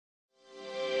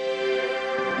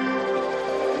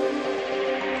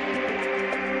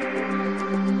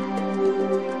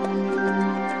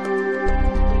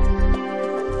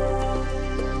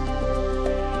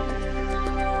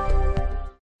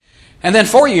And then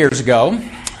 4 years ago,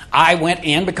 I went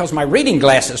in because my reading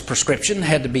glasses prescription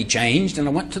had to be changed, and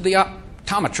I went to the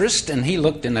optometrist, and he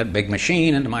looked in that big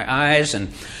machine into my eyes, and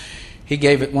he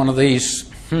gave it one of these,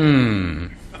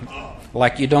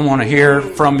 like you don't want to hear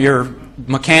from your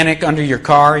mechanic under your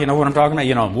car. You know what I'm talking about?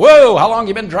 You know, whoa, how long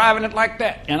you been driving it like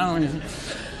that? You know.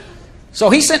 So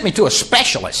he sent me to a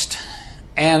specialist,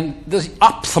 and the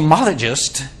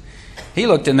ophthalmologist, he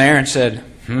looked in there and said,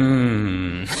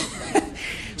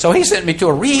 So he sent me to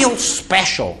a real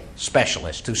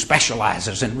specialist who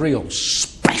specializes in real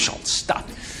special stuff.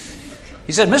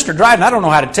 He said, Mr. Dryden, I don't know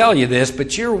how to tell you this,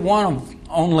 but you're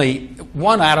only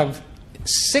one out of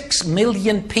 6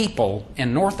 million people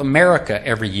in North America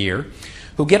every year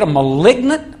who get a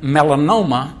malignant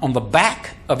melanoma on the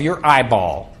back of your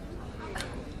eyeball.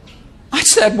 I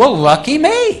said, well, lucky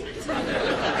me.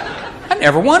 I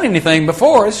never won anything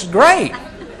before. This is great.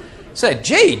 I said,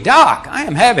 gee, Doc, I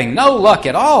am having no luck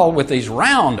at all with these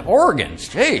round organs.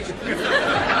 Gee.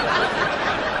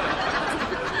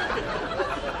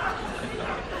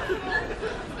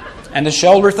 And the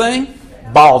shoulder thing?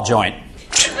 Ball joint.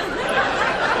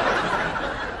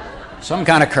 Some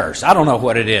kind of curse. I don't know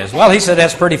what it is. Well, he said,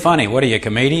 that's pretty funny. What are you, a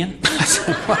comedian? I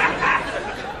said, well,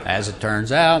 as it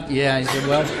turns out, yeah. He said,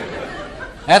 well,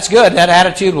 that's good. That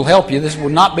attitude will help you. This will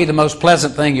not be the most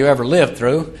pleasant thing you ever lived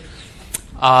through.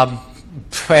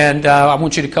 And I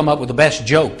want you to come up with the best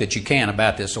joke that you can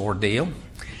about this ordeal.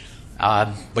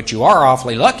 But you are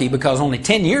awfully lucky because only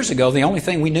 10 years ago, the only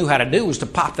thing we knew how to do was to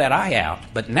pop that eye out.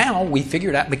 But now we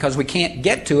figured out, because we can't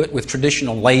get to it with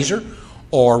traditional laser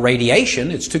or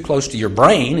radiation, it's too close to your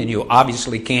brain, and you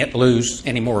obviously can't lose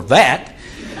any more of that.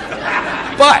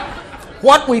 But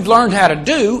what we've learned how to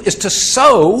do is to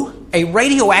sew a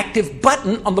radioactive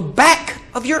button on the back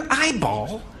of your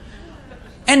eyeball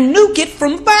and nuke it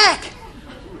from the back.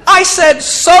 I said,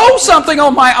 sew something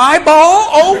on my eyeball?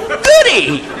 Oh,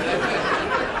 goody!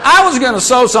 I was going to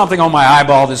sew something on my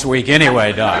eyeball this week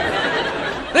anyway, Doc.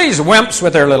 These wimps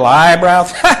with their little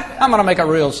eyebrows. I'm going to make a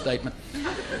real statement.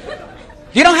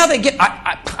 You know how they get...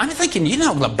 I'm thinking, you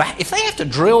know, the back, if they have to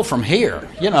drill from here,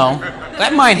 you know,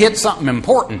 that might hit something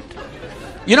important.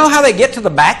 You know how they get to the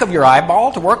back of your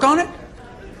eyeball to work on it?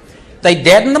 They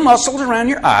deaden the muscles around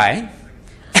your eye,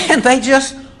 and they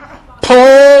just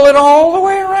pull it all the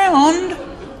way around,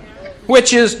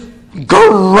 which is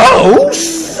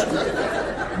gross,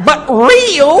 but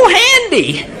real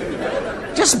handy.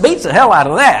 Just beats the hell out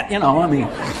of that, you know. I mean,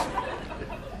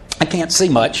 I can't see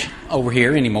much over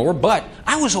here anymore, but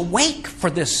I was awake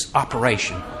for this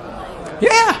operation.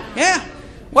 Yeah.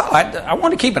 Well, I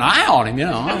want to keep an eye on him, you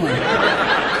know.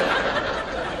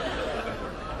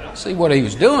 See what he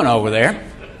was doing over there.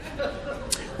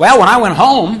 Well, when I went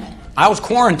home, I was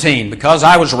quarantined because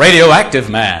I was a radioactive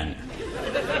man.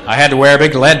 I had to wear a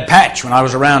big lead patch when I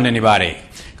was around anybody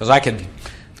because I could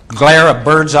glare a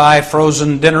bird's eye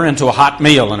frozen dinner into a hot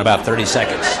meal in about 30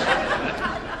 seconds.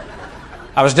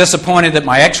 I was disappointed that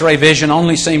my x-ray vision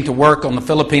only seemed to work on the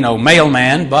Filipino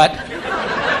mailman, but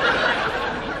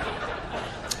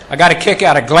I got a kick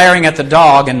out of glaring at the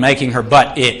dog and making her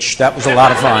butt itch. That was a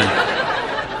lot of fun.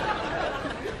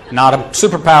 Not a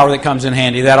superpower that comes in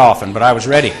handy that often, but I was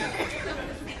ready.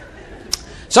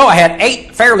 So I had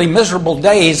 8 fairly miserable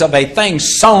days of a thing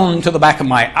sewn to the back of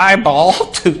my eyeball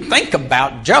to think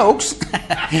about jokes.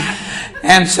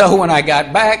 And so when I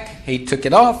got back, he took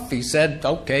it off. He said,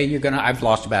 okay, I've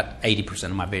lost about 80%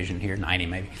 of my vision here, 90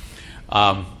 maybe.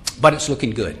 But it's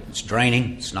looking good. It's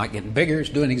draining. It's not getting bigger. It's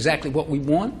doing exactly what we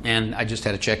want. And I just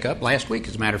had a checkup last week.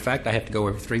 As a matter of fact, I have to go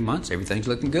every 3 months. Everything's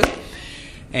looking good.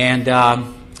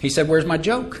 And he said, where's my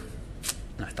joke?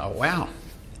 And I thought, wow,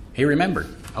 he remembered.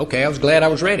 Okay, I was glad I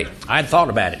was ready. I had thought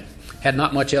about it. Had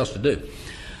not much else to do.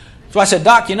 So I said,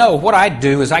 Doc, you know, what I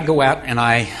do is I go out and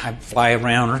I fly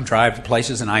around or drive to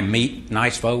places and I meet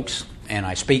nice folks and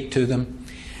I speak to them.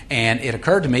 And it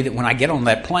occurred to me that when I get on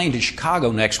that plane to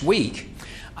Chicago next week,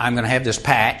 I'm going to have this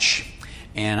patch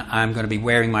and I'm going to be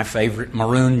wearing my favorite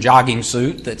maroon jogging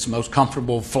suit that's the most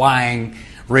comfortable flying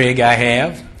rig I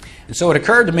have. And so it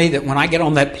occurred to me that when I get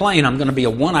on that plane, I'm going to be a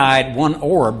one-eyed,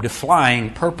 one-orbed, flying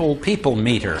purple people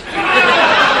meter.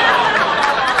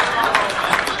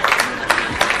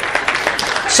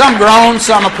 Some groan,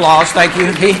 some applause. Thank you.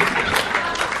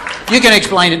 You can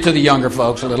explain it to the younger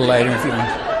folks a little later if you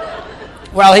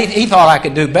want. Well, he thought I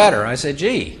could do better. I said,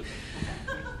 gee,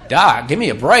 Doc, give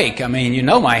me a break. I mean, you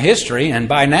know my history, and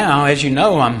by now, as you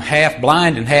know, I'm half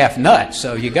blind and half nuts,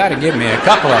 so you got to give me a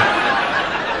couple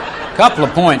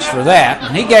of points for that.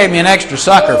 And he gave me an extra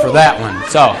sucker for that one.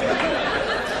 So,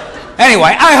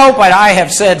 Anyway, I hope that I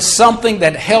have said something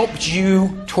that helped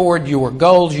you toward your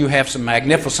goals. You have some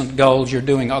magnificent goals. You're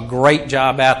doing a great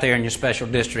job out there in your special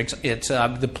districts. It's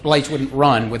the place wouldn't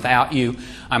run without you.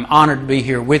 I'm honored to be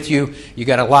here with you. You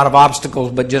got a lot of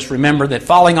obstacles, but just remember that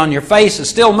falling on your face is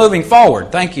still moving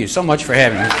forward. Thank you so much for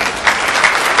having me.